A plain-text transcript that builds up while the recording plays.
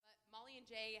and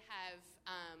Jay have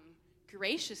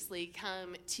graciously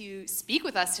come to speak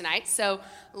with us tonight. So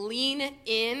lean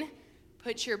in,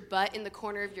 put your butt in the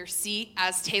corner of your seat,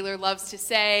 as Taylor loves to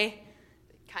say.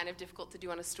 Kind of difficult to do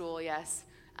on a stool, yes.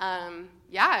 And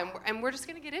we're just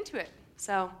going to get into it.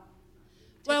 So,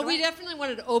 well, we definitely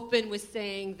wanted to open with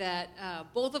saying that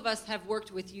both of us have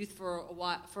worked with youth for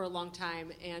a long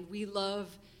time, and we love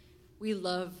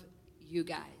you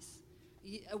guys.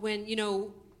 When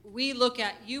you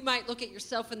might look at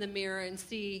yourself in the mirror and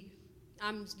see,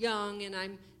 I'm young and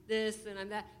I'm this and I'm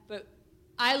that, but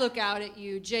I look out at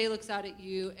you, Jay looks out at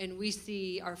you, and we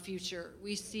see our future.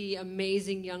 We see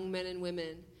amazing young men and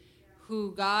women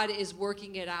who God is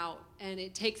working it out, and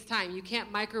it takes time. You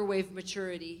can't microwave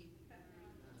maturity.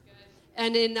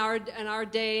 And in our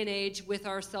day and age with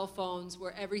our cell phones,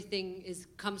 where everything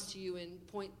comes to you in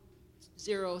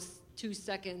 0.02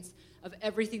 seconds of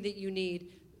everything that you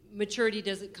need, maturity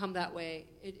doesn't come that way.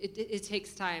 It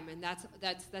takes time, and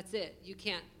that's it. You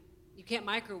can't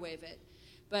microwave it.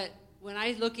 But when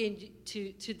I look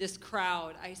into this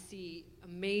crowd, I see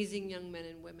amazing young men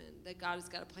and women that God has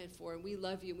got a plan for, and we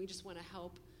love you, and we just want to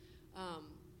help.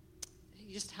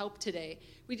 Just help today.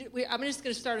 I'm just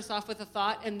going to start us off with a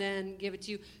thought and then give it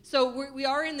to you. So we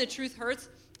are in the Truth Hurts,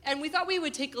 and we thought we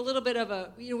would take a little bit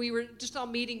of we were just all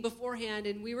meeting beforehand,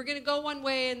 and we were going to go one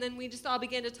way, and then we just all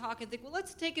began to talk and think, well,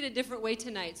 let's take it a different way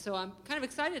tonight. So I'm kind of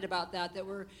excited about that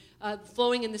we're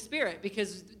flowing in the Spirit,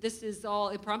 because this is all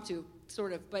impromptu,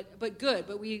 sort of, but good.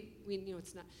 But we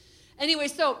it's not. Anyway,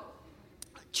 so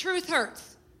Truth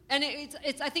Hurts. And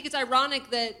I think it's ironic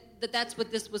that's what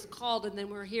this was called, and then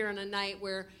we're here on a night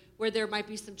where there might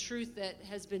be some truth that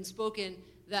has been spoken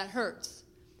that hurts.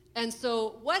 And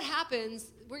so what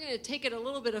happens, we're going to take it a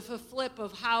little bit of a flip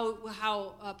of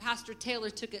how Pastor Taylor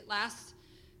took it last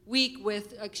week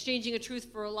with exchanging a truth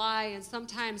for a lie. And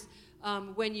sometimes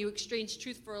when you exchange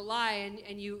truth for a lie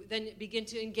and you then begin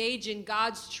to engage in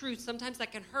God's truth, sometimes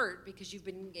that can hurt because you've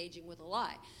been engaging with a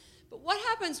lie. But what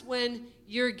happens when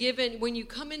when you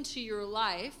come into your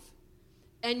life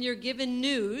and you're given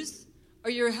news,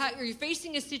 or you're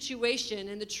facing a situation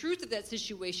and the truth of that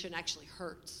situation actually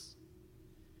hurts?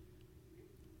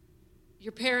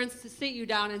 Your parents sit you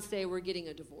down and say, we're getting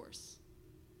a divorce.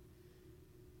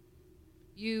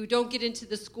 You don't get into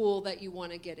the school that you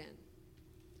want to get in.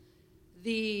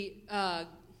 The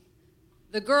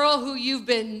girl who you've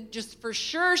been just for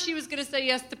sure she was going to say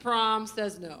yes to prom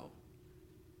says no.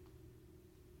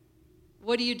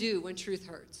 What do you do when truth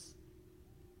hurts?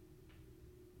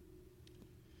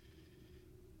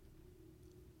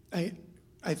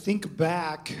 I think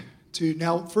back to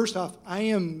now, first off, I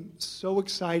am so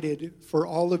excited for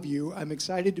all of you. I'm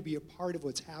excited to be a part of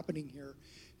what's happening here,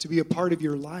 to be a part of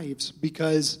your lives,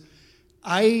 because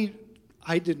I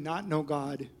did not know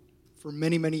God for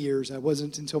many, many years. I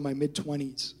wasn't until my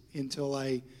mid-20s until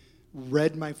I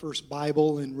read my first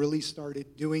Bible and really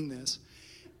started doing this.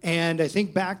 And I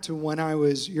think back to when I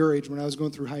was your age, when I was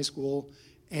going through high school,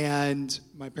 and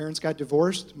my parents got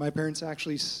divorced. My parents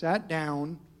actually sat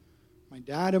down, my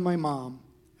dad and my mom,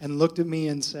 and looked at me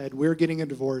and said, we're getting a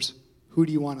divorce. Who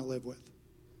do you want to live with?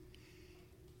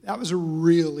 That was a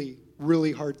really,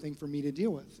 really hard thing for me to deal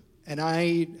with. And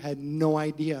I had no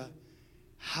idea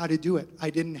how to do it. I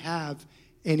didn't have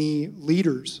any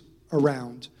leaders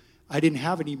around. I didn't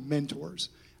have any mentors.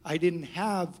 I didn't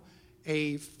have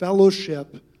a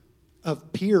fellowship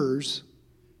of peers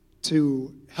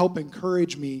to help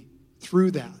encourage me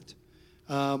through that.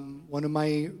 One of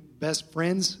my best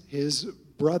friends, his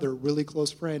brother, really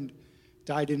close friend,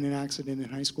 died in an accident in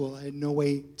high school. I had no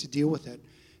way to deal with it.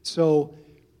 So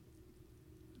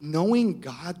knowing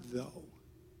God, though,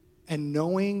 and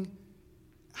knowing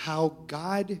how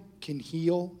God can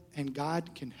heal and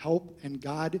God can help and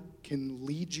God can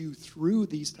lead you through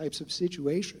these types of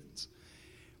situations,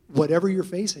 whatever you're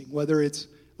facing, whether it's,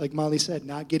 like Molly said,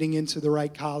 not getting into the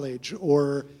right college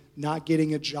or not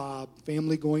getting a job,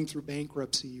 family going through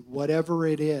bankruptcy, whatever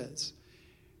it is,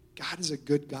 God is a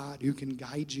good God who can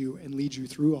guide you and lead you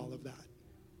through all of that.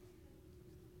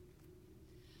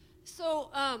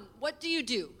 So what do you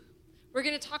do? We're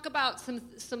going to talk about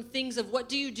some things of what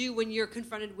do you do when you're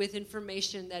confronted with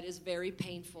information that is very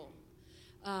painful.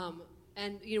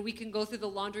 And we can go through the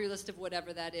laundry list of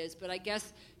whatever that is, but I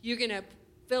guess you're going to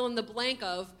fill in the blank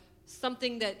of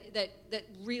something that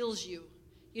reels you.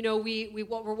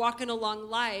 We're walking along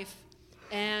life,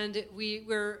 and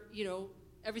we're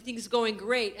everything's going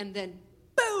great, and then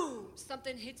boom,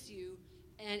 something hits you,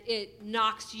 and it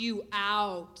knocks you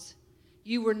out.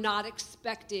 You were not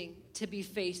expecting to be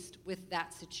faced with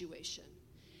that situation.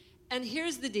 And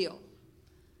here's the deal.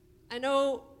 I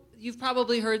know you've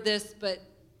probably heard this, but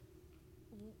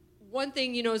one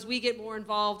thing, as we get more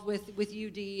involved with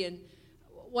UD, and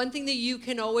one thing that you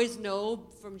can always know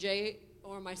from Jay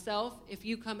or myself, if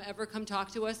you ever come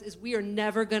talk to us, is we are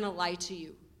never going to lie to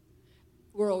you.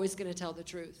 We're always going to tell the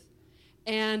truth.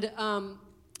 And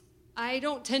I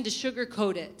don't tend to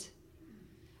sugarcoat it.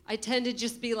 I tend to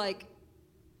just be like,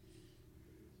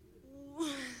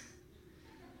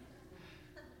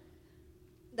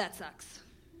 that sucks.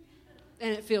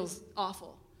 And it feels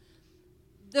awful.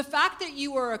 The fact that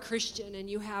you are a Christian and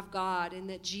you have God and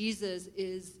that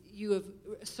you have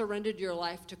surrendered your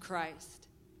life to Christ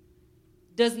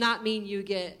does not mean you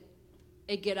get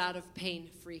a get out of pain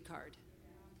free card.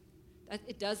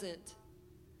 It doesn't.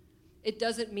 It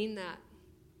doesn't mean that.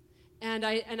 And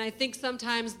I think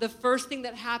sometimes the first thing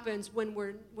that happens when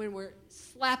we're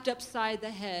slapped upside the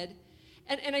head,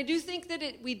 and I do think that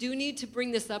we do need to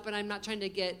bring this up, and I'm not trying to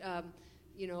get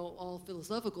all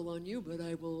philosophical on you, but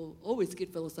I will always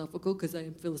get philosophical because I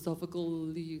am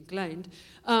philosophically inclined.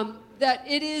 That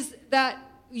it is that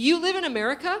you live in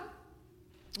America,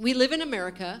 we live in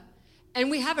America, and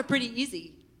we have it pretty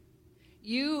easy.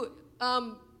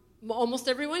 Almost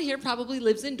everyone here probably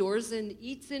lives indoors and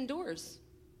eats indoors.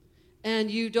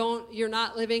 And you're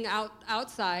not living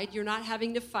outside. You're not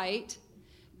having to fight.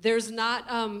 There's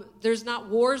not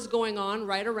wars going on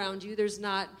right around you. There's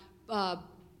not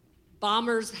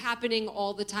bombers happening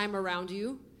all the time around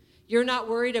you. You're not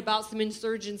worried about some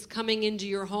insurgents coming into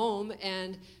your home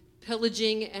and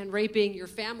pillaging and raping your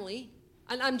family.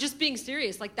 And I'm just being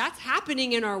serious. Like, that's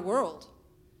happening in our world.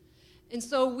 And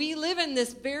so we live in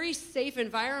this very safe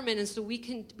environment, and so we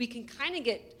can kind of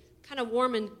get kind of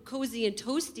warm and cozy and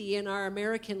toasty in our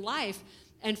American life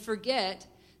and forget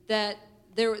that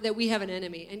we have an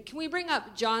enemy. And can we bring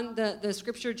up John, the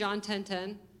scripture, John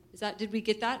 10:10? Did we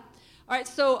get that? All right,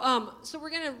 so we're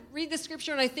going to read the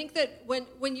scripture, and I think that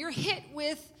when you're hit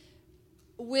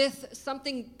with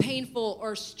something painful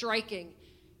or striking,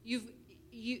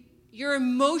 your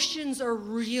emotions are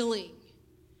reeling.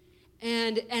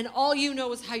 And all you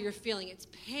know is how you're feeling. It's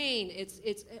pain. It's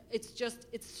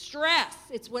stress.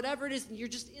 It's whatever it is. And you're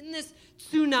just in this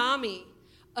tsunami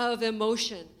of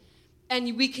emotion.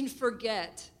 And we can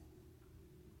forget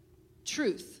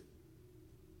truth.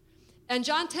 And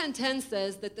John 10:10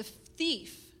 says that the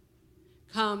thief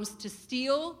comes to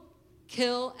steal,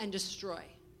 kill, and destroy.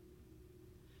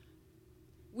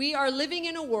 We are living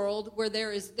in a world where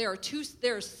there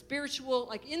are spiritual,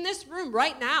 like in this room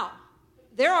right now,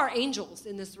 there are angels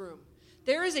in this room.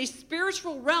 There is a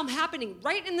spiritual realm happening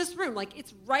right in this room. Like,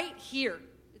 it's right here.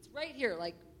 It's right here.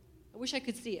 Like, I wish I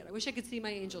could see it. I wish I could see my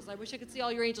angels. I wish I could see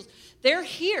all your angels. They're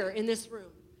here in this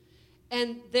room.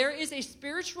 And there is a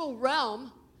spiritual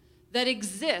realm that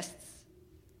exists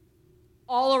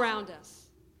all around us.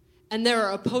 And there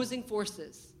are opposing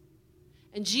forces.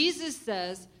 And Jesus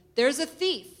says, there's a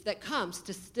thief that comes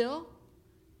to steal,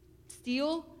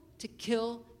 to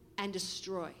kill, and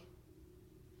destroy.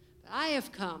 I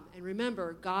have come, and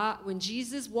remember, God, when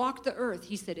Jesus walked the earth,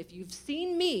 he said, if you've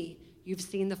seen me, you've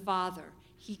seen the Father.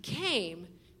 He came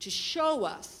to show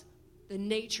us the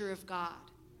nature of God.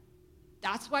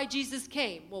 That's why Jesus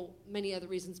came. Well, many other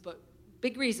reasons, but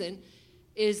big reason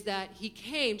is that he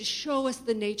came to show us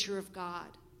the nature of God.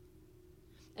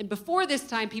 And before this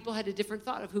time, people had a different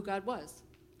thought of who God was.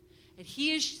 And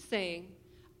he is saying,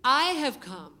 I have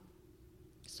come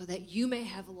so that you may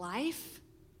have life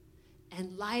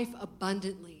and life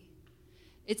abundantly.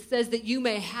 It says that you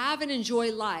may have and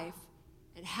enjoy life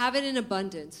and have it in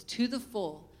abundance to the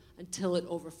full until it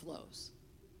overflows.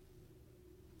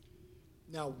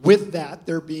 Now, with that,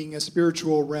 there being a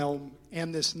spiritual realm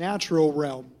and this natural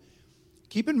realm,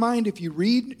 keep in mind if you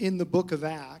read in the book of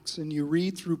Acts and you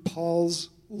read through Paul's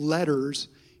letters,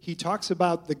 he talks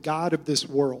about the God of this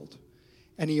world.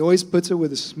 And he always puts it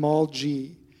with a small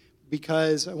g.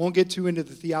 Because I won't get too into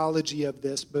the theology of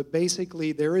this, but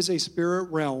basically there is a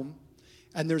spirit realm,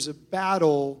 and there's a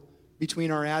battle between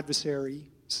our adversary,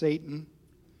 Satan,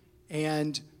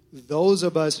 and those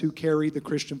of us who carry the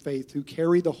Christian faith, who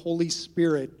carry the Holy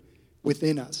Spirit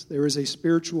within us. There is a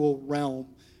spiritual realm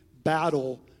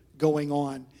battle going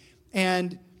on.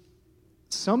 And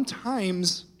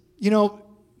sometimes, a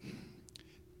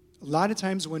lot of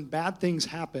times when bad things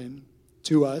happen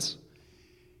to us,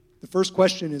 the first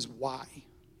question is why?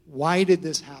 Why did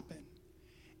this happen?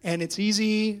 And it's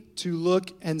easy to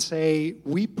look and say,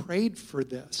 we prayed for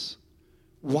this.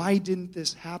 Why didn't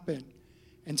this happen?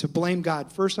 And to blame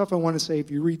God. First off, I want to say, if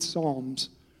you read Psalms,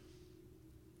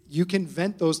 you can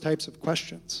vent those types of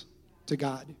questions to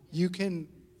God. You can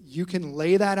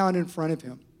lay that out in front of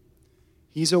him.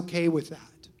 He's okay with that.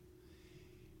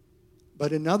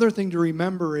 But another thing to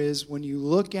remember is when you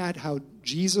look at how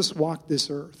Jesus walked this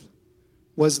earth,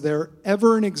 was there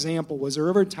ever an example, was there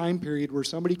ever a time period where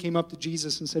somebody came up to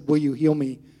Jesus and said, will you heal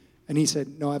me? And he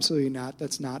said, no, absolutely not.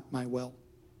 That's not my will.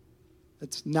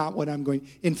 That's not what I'm going.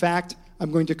 In fact,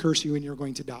 I'm going to curse you and you're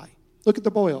going to die. Look at the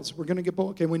boils. We're going to get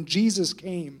boiled. Okay, when Jesus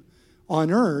came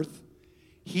on earth,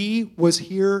 he was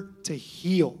here to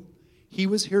heal. He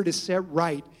was here to set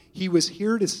right. He was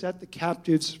here to set the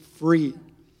captives free.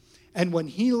 And when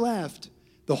he left,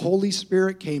 the Holy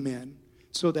Spirit came in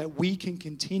so that we can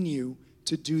continue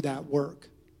to do that work.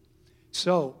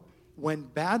 So, when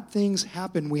bad things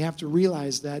happen, we have to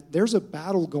realize that there's a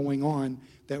battle going on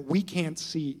that we can't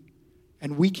see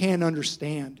and we can't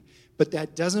understand. But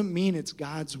that doesn't mean it's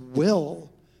God's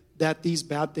will that these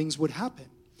bad things would happen.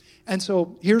 And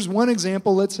so here's one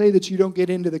example. Let's say that you don't get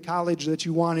into the college that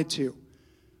you wanted to.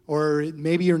 Or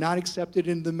maybe you're not accepted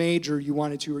into the major you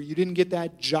wanted to, or you didn't get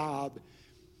that job.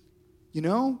 You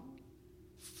know,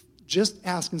 just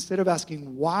ask, instead of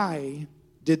asking why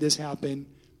did this happen,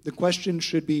 the question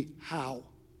should be how.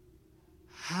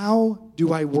 How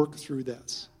do I work through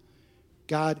this?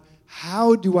 God,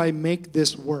 how do I make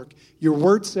this work? Your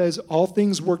word says all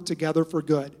things work together for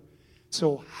good.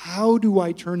 So how do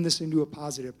I turn this into a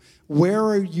positive? Where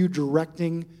are you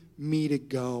directing me to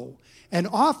go? And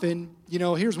often, you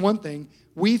know, here's one thing.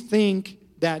 We think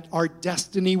that our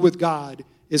destiny with God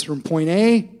is from point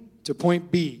A to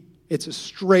point B. It's a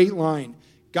straight line.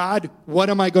 God, what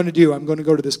am I going to do? I'm going to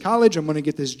go to this college. I'm going to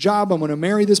get this job. I'm going to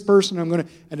marry this person.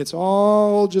 And it's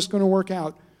all just going to work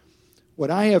out.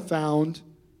 What I have found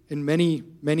in many,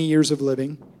 many years of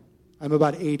living, I'm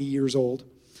about 80 years old,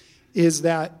 is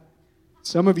that,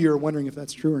 some of you are wondering if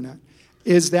that's true or not,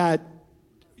 is that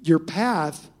your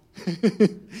path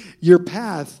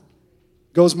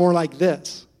goes more like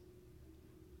this.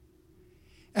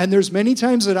 And there's many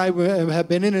times that I have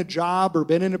been in a job or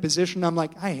been in a position, I'm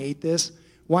like, I hate this.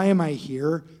 Why am I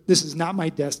here? This is not my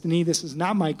destiny. This is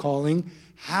not my calling.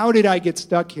 How did I get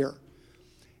stuck here?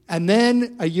 And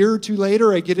then a year or two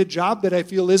later, I get a job that I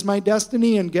feel is my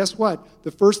destiny, and guess what?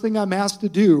 The first thing I'm asked to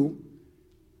do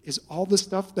is all the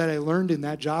stuff that I learned in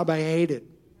that job I hated.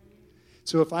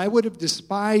 So if I would have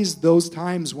despised those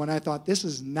times when I thought this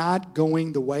is not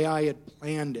going the way I had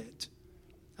planned it,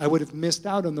 I would have missed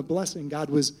out on the blessing God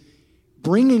was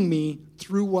bringing me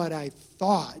through what I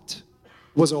thought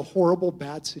was a horrible,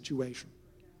 bad situation.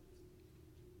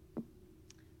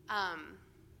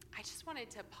 I just wanted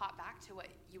to pop back to what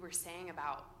you were saying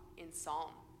about in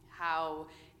Psalm, how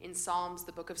in Psalms,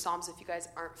 the book of Psalms, if you guys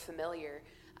aren't familiar,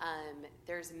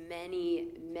 there's many,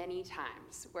 many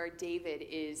times where David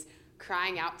is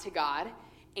crying out to God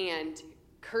and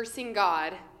cursing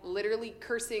God, literally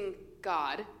cursing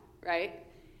God, right?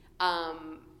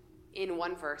 In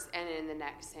one verse, and in the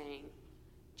next saying,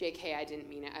 JK, I didn't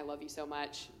mean it. I love you so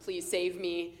much. Please save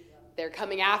me. They're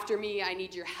coming after me. I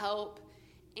need your help.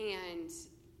 And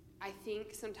I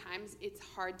think sometimes it's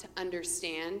hard to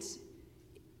understand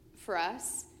for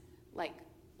us, like,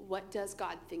 what does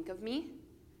God think of me?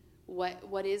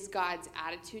 What is God's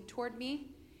attitude toward me?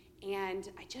 And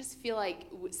I just feel like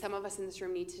some of us in this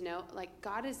room need to know, like,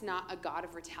 God is not a God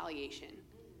of retaliation.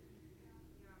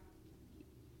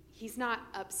 He's not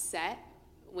upset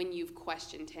when you've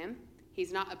questioned him.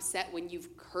 He's not upset when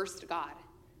you've cursed God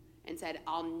and said,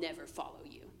 I'll never follow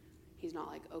you. He's not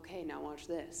like, okay, now watch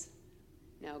this.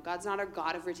 No, God's not a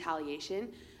God of retaliation.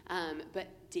 But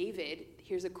David,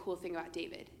 here's a cool thing about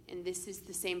David, and this is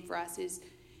the same for us, is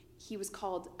he was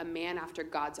called a man after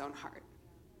God's own heart.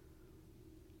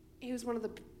 He was one of the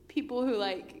people who,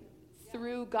 like,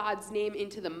 threw God's name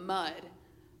into the mud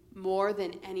more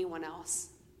than anyone else.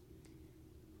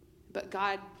 But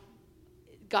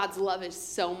God's love is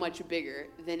so much bigger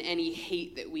than any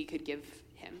hate that we could give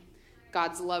him.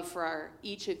 God's love for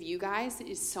each of you guys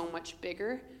is so much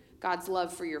bigger. God's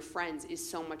love for your friends is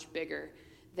so much bigger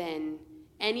than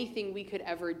anything we could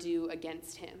ever do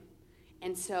against him.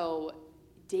 And so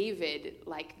David,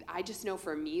 like, I just know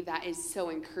for me that is so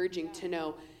encouraging to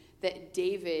know that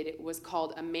David was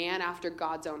called a man after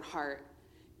God's own heart,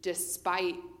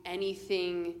 despite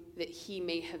anything that he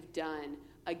may have done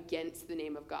against the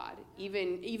name of God,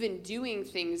 even doing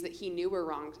things that he knew were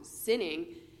wrong, sinning,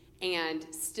 and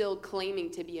still claiming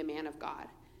to be a man of God.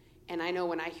 And I know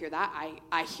when I hear that,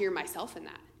 I hear myself in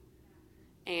that.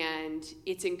 And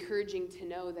it's encouraging to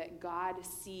know that God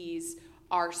sees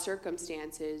our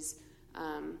circumstances,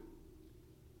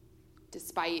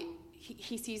 despite,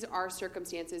 he sees our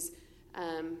circumstances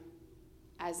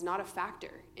as not a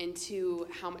factor into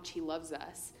how much he loves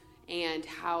us and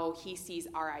how he sees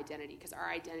our identity, because our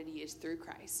identity is through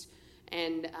Christ.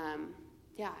 And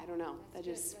Yeah, I don't know. That's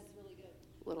really good.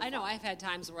 Little I know thought. I've had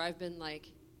times where I've been like,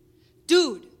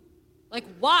 dude, like,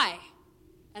 why?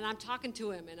 And I'm talking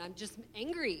to him, and I'm just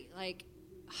angry. Like,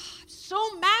 I'm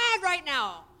so mad right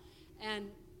now. And,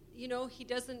 he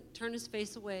doesn't turn his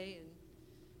face away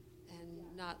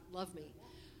and not love me.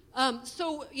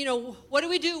 So, what do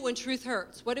we do when truth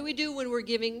hurts? What do we do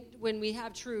when we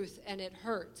have truth and it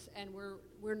hurts and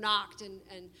we're knocked? And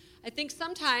I think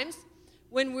sometimes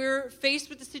when we're faced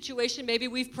with a situation, maybe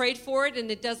we've prayed for it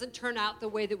and it doesn't turn out the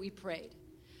way that we prayed.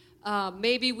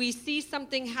 Maybe we see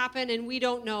something happen and we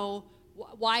don't know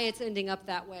why it's ending up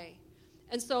that way.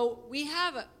 And so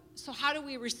so how do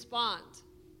we respond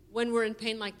when we're in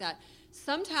pain like that?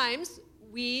 Sometimes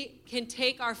we can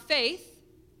take our faith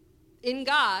in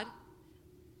God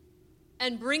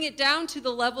and bring it down to the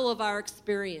level of our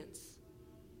experience.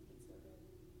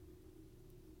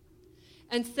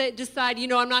 And decide,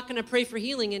 I'm not going to pray for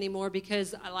healing anymore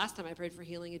because last time I prayed for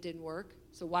healing, it didn't work.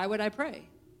 So why would I pray?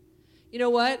 You know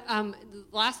what?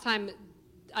 Last time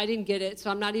I didn't get it,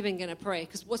 so I'm not even going to pray.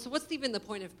 Because what's even the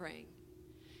point of praying?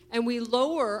 And we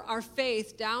lower our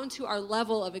faith down to our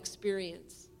level of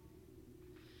experience.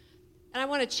 And I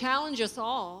want to challenge us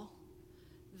all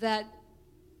that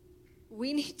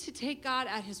we need to take God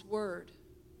at his word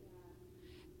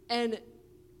and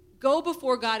go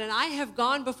before God. And I have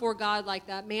gone before God like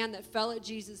that man that fell at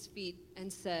Jesus' feet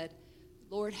and said,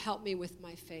 Lord, help me with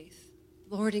my faith.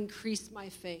 Lord, increase my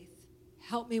faith.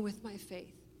 Help me with my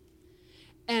faith.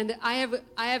 And I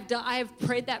have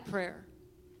prayed that prayer.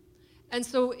 And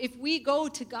so if we go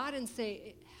to God and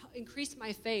say, increase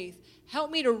my faith, help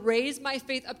me to raise my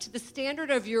faith up to the standard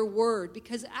of your word,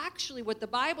 because actually what the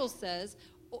Bible says,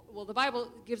 well, the Bible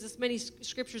gives us many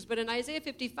scriptures, but in Isaiah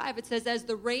 55 it says, as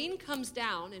the rain comes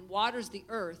down and waters the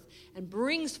earth and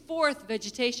brings forth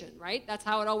vegetation, right? That's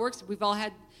how it all works.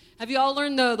 Have you all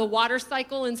learned the water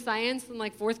cycle in science, in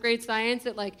like 4th grade science?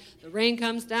 That like the rain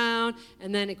comes down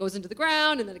and then it goes into the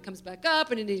ground and then it comes back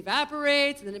up and it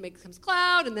evaporates and then it becomes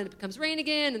cloud and then it becomes rain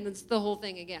again and then it's the whole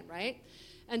thing again, right?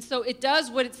 And so it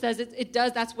does what it says it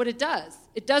does. That's what it does.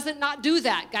 It doesn't not do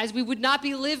that, guys. We would not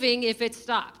be living if it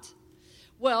stopped.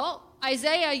 Well,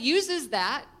 Isaiah uses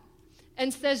that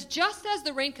and says, just as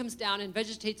the rain comes down and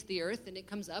vegetates the earth and it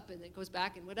comes up and it goes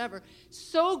back and whatever,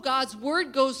 so God's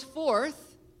word goes forth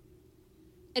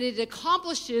and it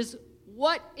accomplishes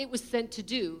what it was sent to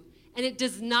do, and it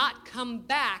does not come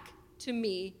back to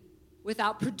me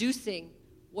without producing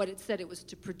what it said it was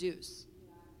to produce.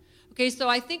 Okay, so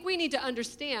I think we need to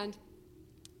understand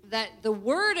that the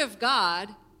Word of God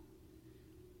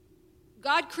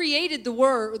created the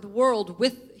world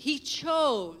He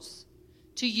chose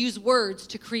to use words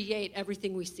to create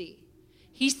everything we see.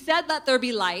 He said, let there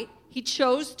be light. He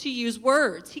chose to use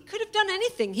words. He could have done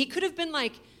anything. He could have been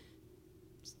like,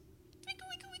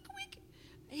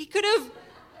 He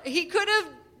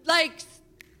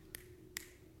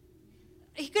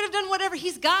could have done whatever.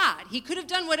 He's God. He could have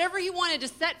done whatever he wanted to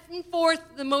set forth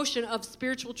the motion of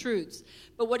spiritual truths.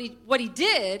 But what he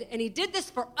did, and he did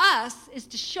this for us, is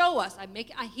to show us.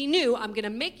 He knew, I'm going to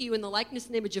make you in the likeness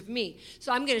and image of me.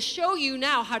 So I'm going to show you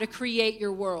now how to create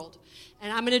your world.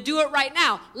 And I'm going to do it right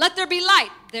now. Let there be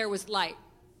light. There was light.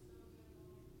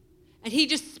 And he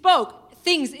just spoke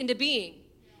things into being.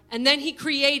 And then he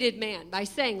created man by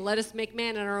saying, let us make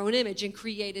man in our own image, and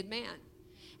created man.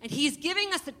 And he's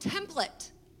giving us a template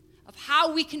of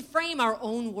how we can frame our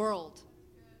own world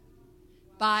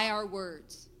by our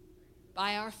words,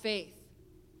 by our faith.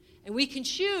 And we can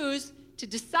choose to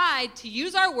decide to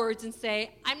use our words and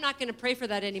say, I'm not going to pray for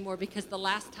that anymore because the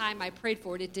last time I prayed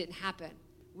for it, it didn't happen.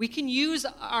 We can use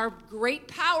our great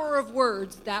power of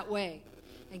words that way.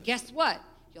 And guess what?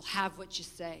 You'll have what you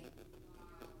say.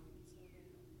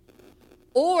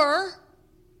 Or,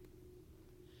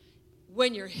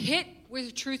 when you're hit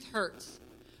with truth hurts,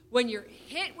 when you're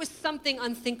hit with something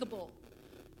unthinkable,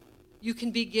 you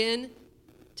can begin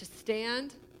to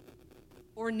stand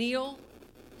or kneel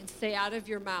and say out of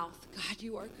your mouth, God,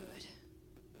 you are good.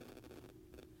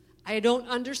 I don't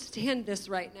understand this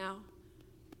right now,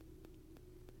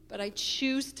 but I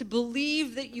choose to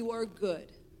believe that you are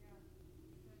good.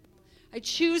 I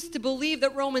choose to believe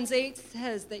that Romans 8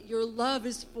 says that your love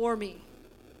is for me,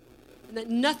 and that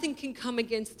nothing can come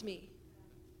against me.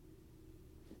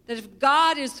 That if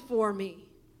God is for me,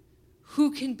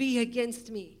 who can be against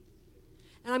me?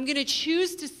 And I'm going to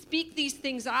choose to speak these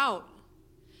things out.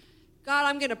 God,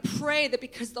 I'm going to pray that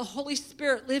because the Holy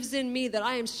Spirit lives in me, that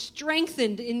I am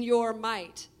strengthened in your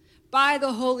might by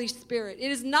the Holy Spirit.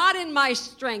 It is not in my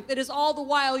strength. It is all the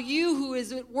while you who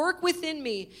is at work within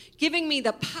me, giving me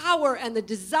the power and the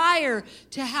desire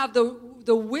to have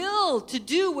the will to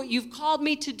do what you've called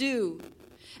me to do.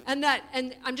 And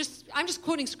I'm just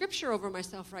quoting scripture over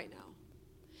myself right now.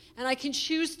 And I can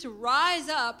choose to rise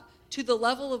up to the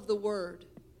level of the word.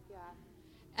 Yeah.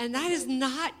 And that is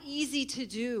not easy to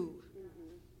do.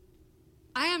 Mm-hmm.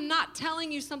 I am not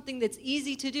telling you something that's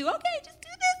easy to do. Okay, just do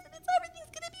this and everything's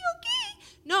going to be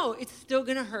okay. No, it's still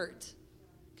going to hurt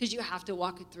because you have to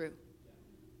walk it through.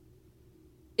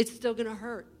 It's still going to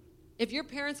hurt. If your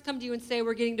parents come to you and say,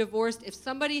 we're getting divorced, if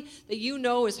somebody that you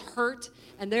know is hurt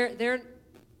and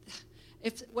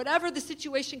if whatever the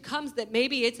situation comes that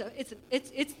maybe it's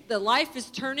the life is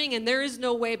turning and there is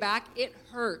no way back, it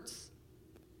hurts.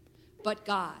 But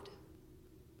God.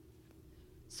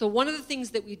 So one of the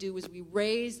things that we do is we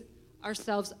raise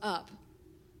ourselves up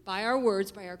by our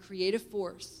words, by our creative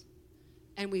force,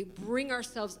 and we bring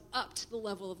ourselves up to the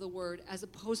level of the word as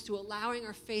opposed to allowing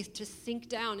our faith to sink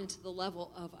down into the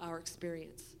level of our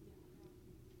experience.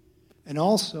 And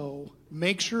also,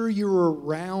 make sure you're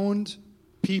around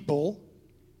people,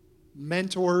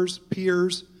 mentors,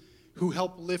 peers, who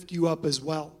help lift you up as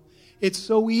well. It's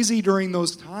so easy during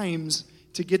those times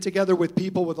to get together with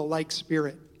people with a like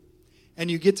spirit. And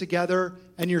you get together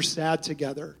and you're sad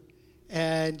together.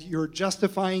 And you're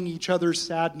justifying each other's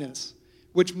sadness,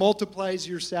 which multiplies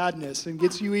your sadness and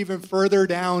gets you even further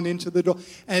down into the door.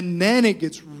 And then it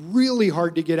gets really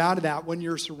hard to get out of that when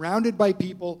you're surrounded by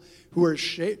people who are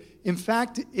in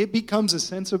fact, it becomes a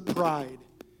sense of pride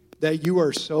that you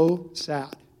are so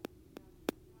sad.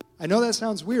 I know that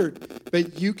sounds weird,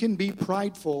 but you can be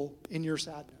prideful in your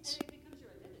sadness.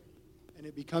 And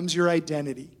it becomes your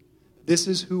identity. This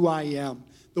is who I am.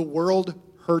 The world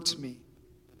hurts me.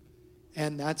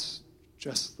 And that's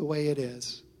just the way it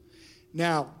is.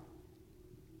 Now,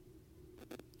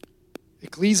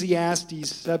 Ecclesiastes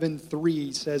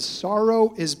 7:3 says,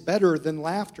 sorrow is better than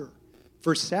laughter,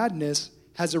 for sadness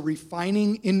has a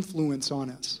refining influence on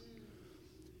us.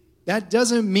 That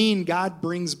doesn't mean God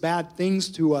brings bad things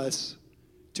to us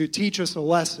to teach us a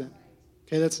lesson.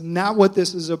 Okay, that's not what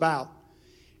this is about.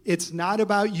 It's not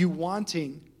about you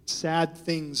wanting sad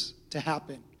things to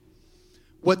happen.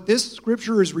 What this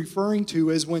scripture is referring to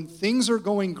is when things are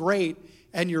going great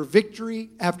and you're victory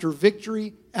after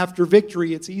victory after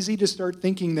victory, it's easy to start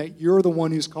thinking that you're the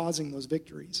one who's causing those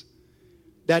victories.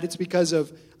 That it's because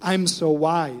of, I'm so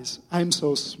wise, I'm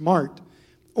so smart,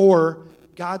 or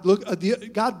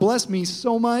God blessed me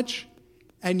so much,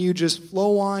 and you just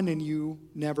flow on and you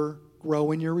never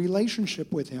grow in your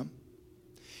relationship with him.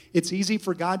 It's easy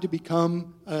for God to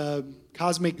become a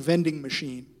cosmic vending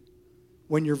machine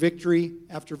when you're victory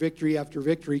after victory after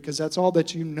victory, because that's all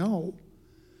that you know.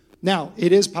 Now,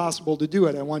 it is possible to do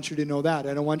it. I want you to know that.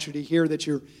 I don't want you to hear that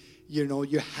you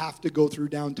have to go through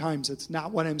down times. It's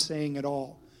not what I'm saying at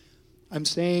all. I'm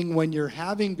saying when you're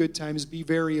having good times, be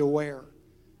very aware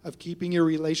of keeping your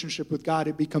relationship with God.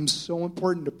 It becomes so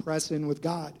important to press in with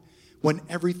God when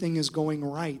everything is going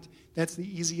right. That's the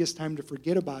easiest time to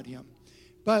forget about him.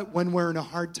 But when we're in a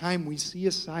hard time, we see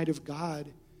a side of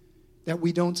God that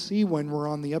we don't see when we're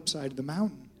on the upside of the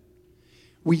mountain.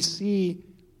 We see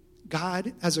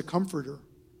God as a comforter.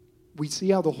 We see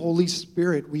how the Holy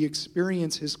Spirit, we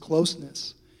experience his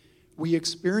closeness. We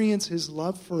experience his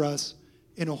love for us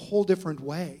in a whole different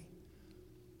way.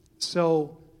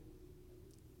 So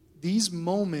these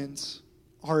moments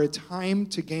are a time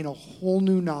to gain a whole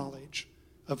new knowledge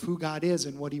of who God is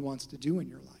and what he wants to do in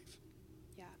your life.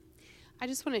 Yeah. I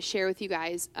just want to share with you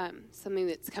guys something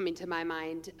that's coming to my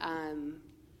mind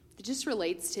that just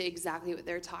relates to exactly what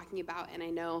they're talking about. And I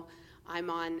know I'm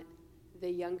on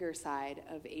the younger side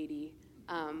of 80.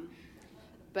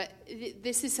 But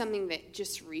this is something that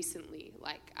just recently,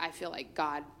 I feel like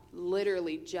God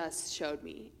literally just showed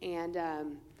me. And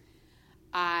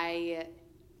I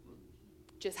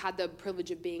just had the privilege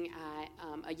of being at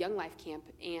a Young Life camp,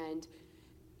 and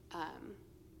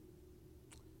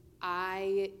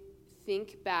I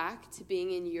think back to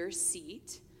being in your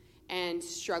seat and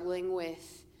struggling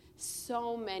with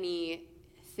so many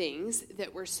things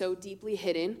that were so deeply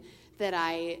hidden that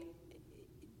I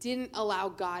didn't allow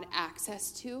God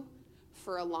access to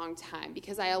for a long time,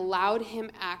 because I allowed him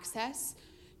access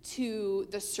to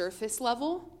the surface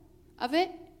level of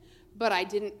it, but I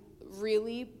didn't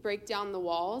really break down the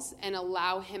walls and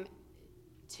allow him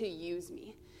to use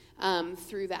me.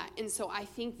 through that. And so I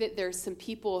think that there's some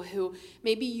people who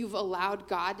maybe you've allowed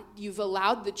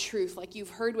the truth. Like you've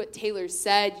heard what Taylor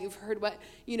said, you've heard what,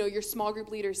 your small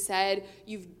group leader said,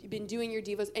 you've been doing your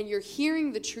devos, and you're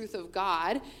hearing the truth of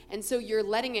God, and so you're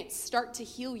letting it start to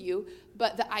heal you,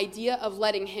 but the idea of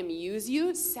letting him use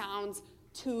you sounds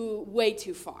way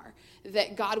too far.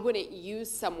 That God wouldn't use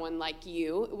someone like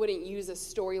you, wouldn't use a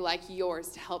story like yours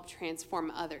to help transform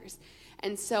others.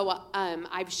 And so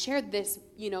I've shared this,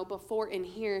 before in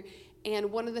here,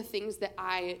 and one of the things that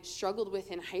I struggled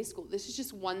with in high school, this is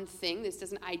just one thing, this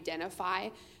doesn't identify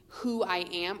who I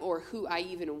am or who I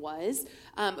even was,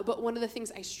 but one of the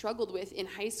things I struggled with in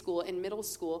high school and middle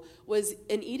school was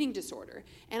an eating disorder.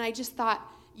 And I just thought,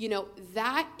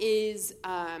 that is...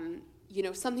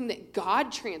 something that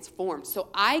God transformed. So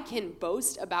I can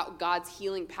boast about God's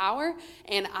healing power,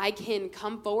 and I can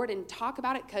come forward and talk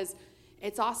about it because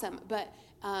it's awesome. But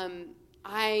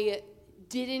I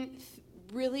didn't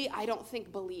really, I don't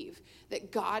think, believe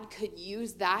that God could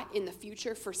use that in the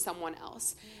future for someone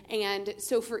else. And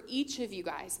so for each of you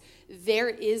guys, there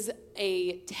is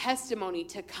a testimony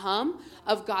to come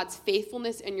of God's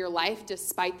faithfulness in your life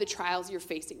despite the trials you're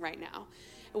facing right now.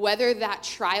 Whether that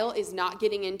trial is not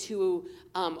getting into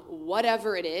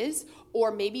whatever it is,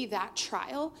 or maybe that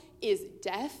trial is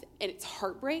death and it's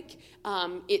heartbreak,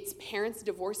 it's parents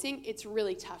divorcing, it's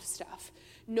really tough stuff.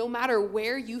 No matter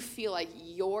where you feel like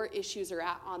your issues are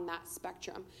at on that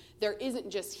spectrum, there isn't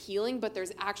just healing, but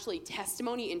there's actually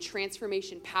testimony and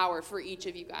transformation power for each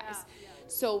of you guys. Yeah.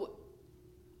 So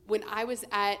when I was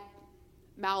at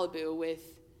Malibu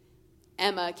with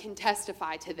Emma, can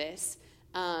testify to this,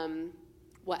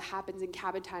 what happens in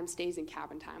cabin time stays in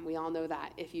cabin time. We all know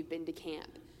that if you've been to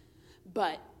camp.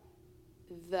 But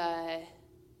there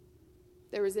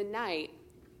was a night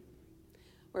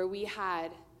where we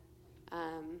had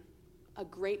a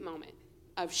great moment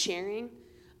of sharing,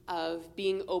 of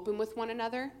being open with one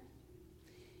another.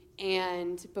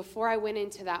 And before I went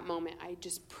into that moment, I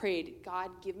just prayed,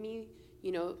 God, give me,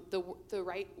 the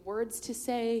right words to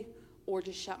say, or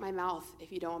just shut my mouth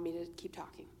if you don't want me to keep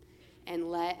talking.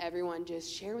 And let everyone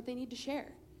just share what they need to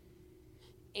share.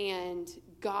 And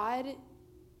God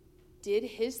did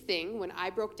his thing when I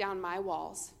broke down my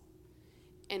walls.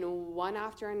 And one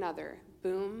after another,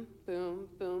 boom, boom,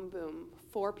 boom, boom,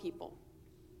 4 people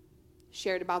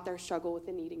shared about their struggle with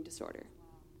an eating disorder.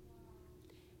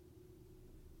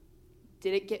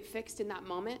 Did it get fixed in that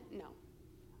moment? No.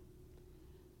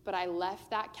 But I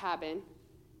left that cabin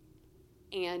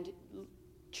and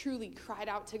truly cried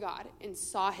out to God and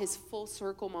saw his full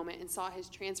circle moment and saw his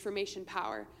transformation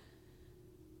power.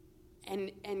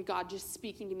 And God just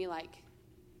speaking to me like,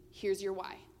 here's your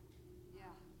why. Yeah.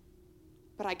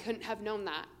 But I couldn't have known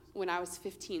that when I was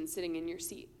 15 sitting in your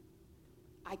seat.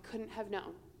 I couldn't have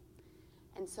known.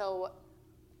 And so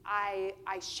I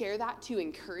share that to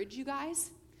encourage you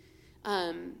guys.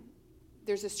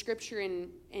 There's a scripture in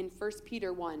 1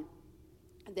 Peter 1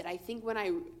 that I think when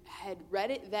I had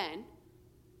read it then,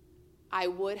 I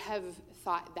would have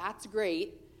thought, that's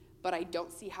great, but I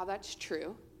don't see how that's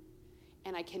true.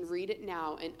 And I can read it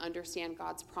now and understand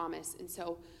God's promise. And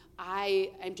so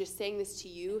I am just saying this to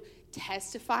you,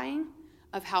 testifying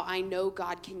of how I know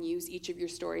God can use each of your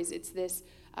stories. It's this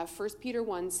 1 Peter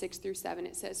 1, 6 through 7.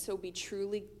 It says, so be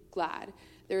truly glad.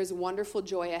 There is wonderful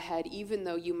joy ahead, even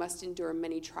though you must endure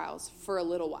many trials for a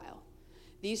little while.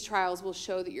 These trials will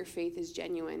show that your faith is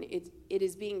genuine. It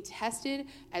is being tested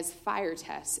as fire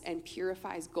tests and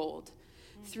purifies gold.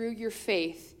 Through your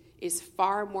faith is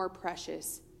far more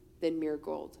precious than mere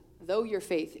gold. Though your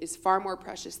faith is far more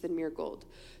precious than mere gold.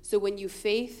 So when your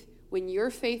faith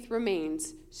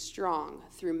remains strong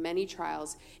through many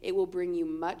trials, it will bring you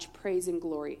much praise and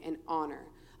glory and honor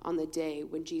on the day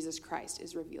when Jesus Christ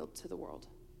is revealed to the world.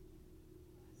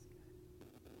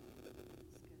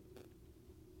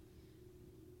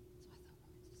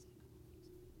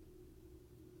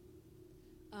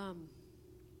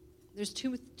 There's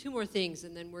two more things,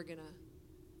 and then we're gonna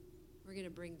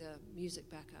bring the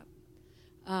music back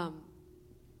up.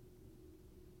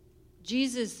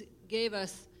 Jesus gave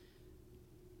us,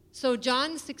 so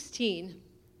John 14,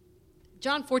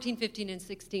 15, and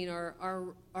 16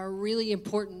 are really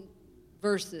important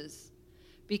verses,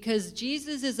 because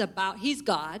Jesus he's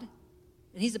God,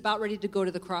 and he's about ready to go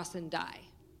to the cross and die.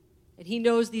 And he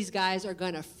knows these guys are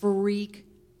going to freak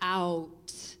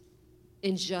out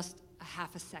in just a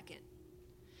half a second.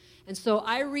 And so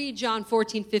I read John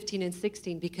 14, 15, and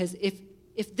 16, because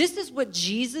if this is what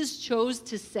Jesus chose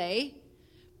to say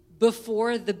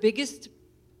before the biggest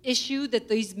issue that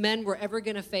these men were ever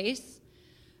going to face,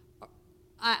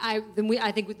 I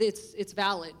think it's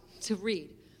valid to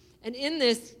read. And in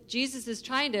this, Jesus is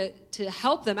trying to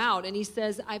help them out. And he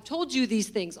says, I've told you these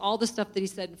things, all the stuff that he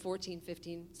said in 14,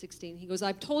 15, 16. He goes,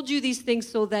 I've told you these things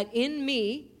so that in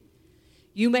me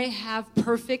you may have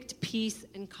perfect peace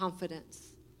and confidence.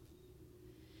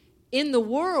 In the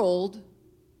world,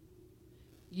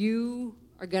 you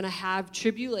are going to have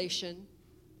tribulation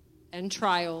and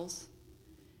trials,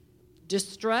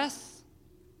 distress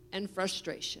and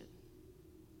frustration.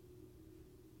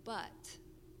 But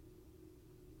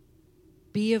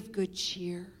be of good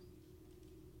cheer.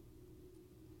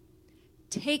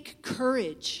 Take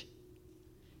courage.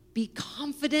 Be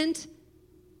confident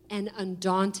and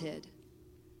undaunted.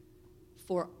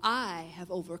 For I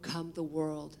have overcome the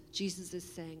world. Jesus is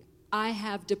saying, I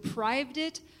have deprived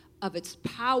it of its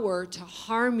power to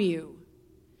harm you,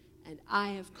 and I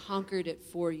have conquered it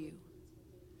for you.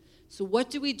 So what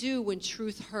do we do when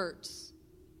truth hurts?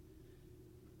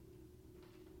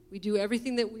 We do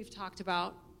everything that we've talked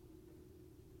about.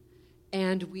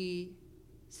 And we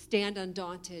stand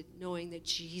undaunted knowing that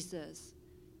Jesus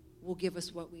will give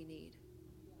us what we need.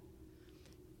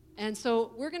 And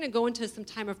so we're going to go into some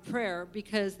time of prayer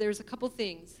because there's a couple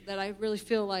things that I really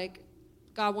feel like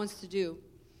God wants to do.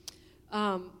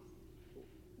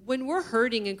 When we're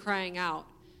hurting and crying out,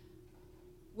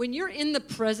 when you're in the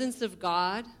presence of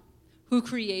God who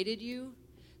created you,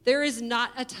 there is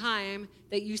not a time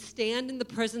that you stand in the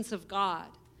presence of God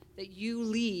that you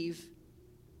leave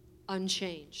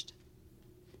unchanged.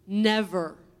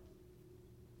 Never.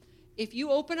 If you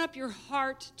open up your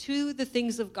heart to the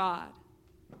things of God,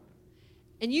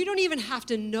 and you don't even have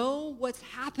to know what's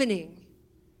happening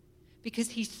because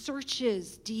he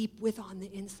searches deep on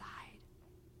the inside.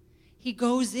 He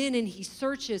goes in and he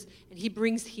searches and he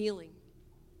brings healing.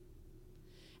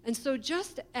 And so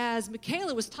just as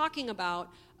Michaela was talking about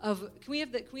can we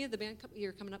have the band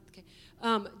here coming up? Okay.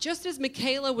 Just as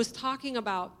Michaela was talking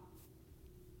about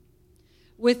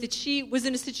with that she was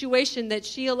in a situation that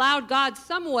she allowed God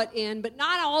somewhat in, but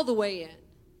not all the way in.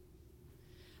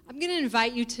 I'm going to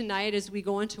invite you tonight as we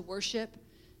go into worship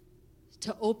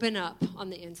to open up on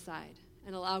the inside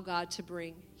and allow God to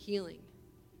bring healing.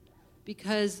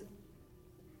 Because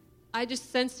I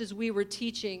just sensed as we were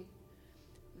teaching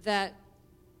that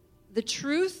the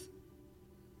truth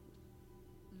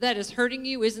that is hurting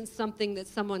you isn't something that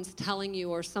someone's telling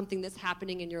you or something that's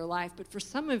happening in your life. But for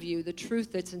some of you, the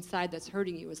truth that's inside that's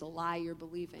hurting you is a lie you're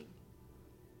believing.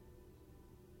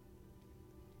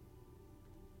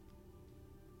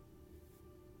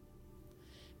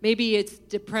 Maybe it's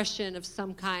depression of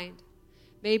some kind.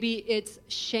 Maybe it's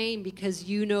shame because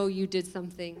you know you did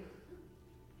something.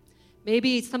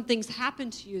 Maybe something's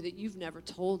happened to you that you've never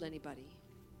told anybody.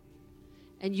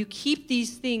 And you keep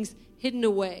these things hidden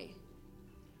away.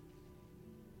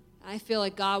 I feel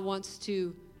like God wants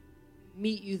to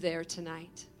meet you there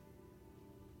tonight.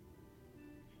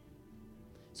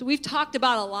 So we've talked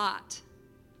about a lot.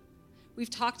 We've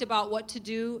talked about what to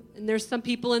do, and there's some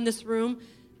people in this room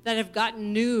that have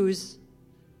gotten news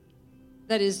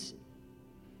that is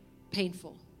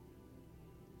painful.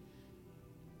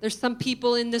 There's some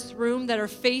people in this room that are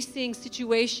facing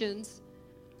situations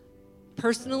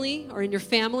personally or in your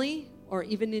family or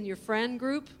even in your friend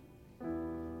group,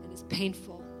 and it's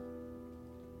painful.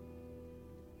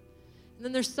 And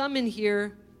then there's some in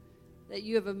here that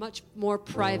you have a much more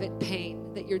private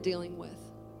pain that you're dealing with.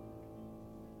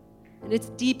 And it's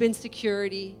deep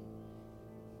insecurity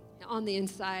on the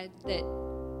inside that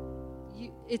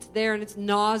it's there and it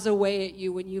gnaws away at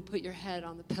you when you put your head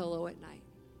on the pillow at night.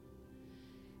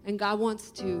 And God wants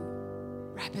to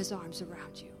wrap his arms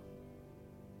around you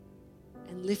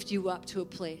and lift you up to a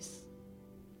place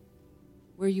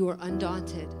where you are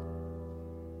undaunted,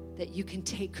 that you can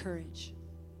take courage.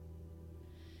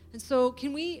 And so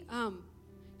can we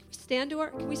stand to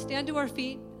our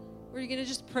feet? We're going to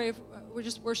just pray. We're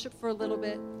just worship for a little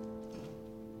bit.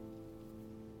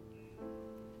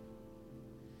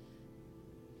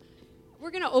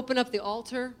 We're going to open up the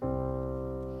altar.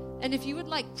 And if you would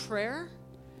like prayer,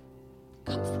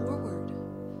 come forward.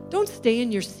 Don't stay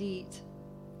in your seat.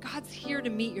 God's here to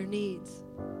meet your needs.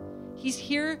 He's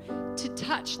here to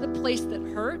touch the place that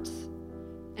hurts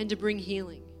and to bring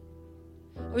healing.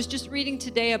 I was just reading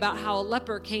today about how a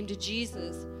leper came to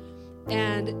Jesus,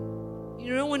 and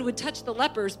no one would touch the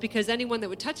lepers because anyone that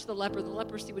would touch the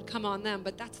leprosy would come on them,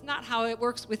 but that's not how it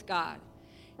works with God.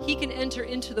 He can enter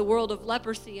into the world of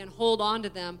leprosy and hold on to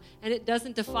them, and it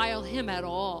doesn't defile him at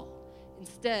all.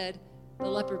 Instead, the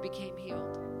leper became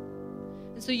healed.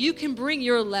 And so you can bring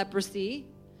your leprosy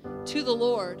to the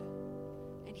Lord,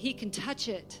 and he can touch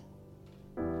it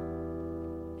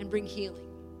and bring healing.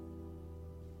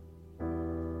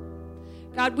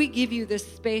 God, we give you this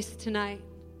space tonight.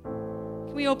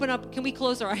 Can we open up? Can we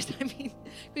close our eyes? Can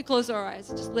we close our eyes?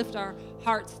 Just lift our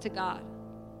hearts to God.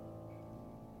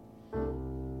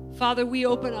 Father, we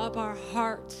open up our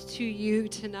hearts to you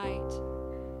tonight.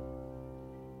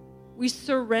 We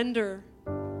surrender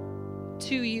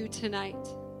to you tonight.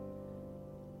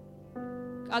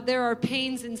 God, there are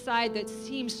pains inside that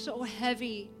seem so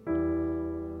heavy.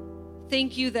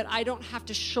 Thank you that I don't have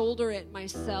to shoulder it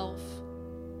myself,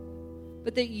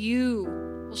 but that you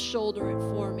will shoulder it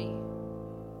for me.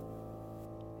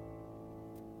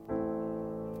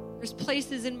 There's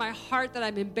places in my heart that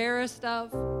I'm embarrassed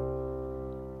of,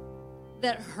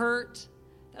 that hurt,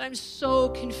 that I'm so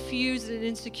confused and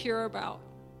insecure about.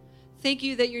 Thank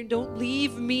you that you don't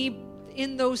leave me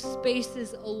in those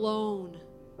spaces alone.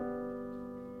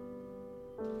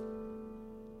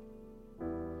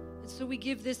 And so we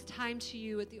give this time to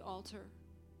you at the altar.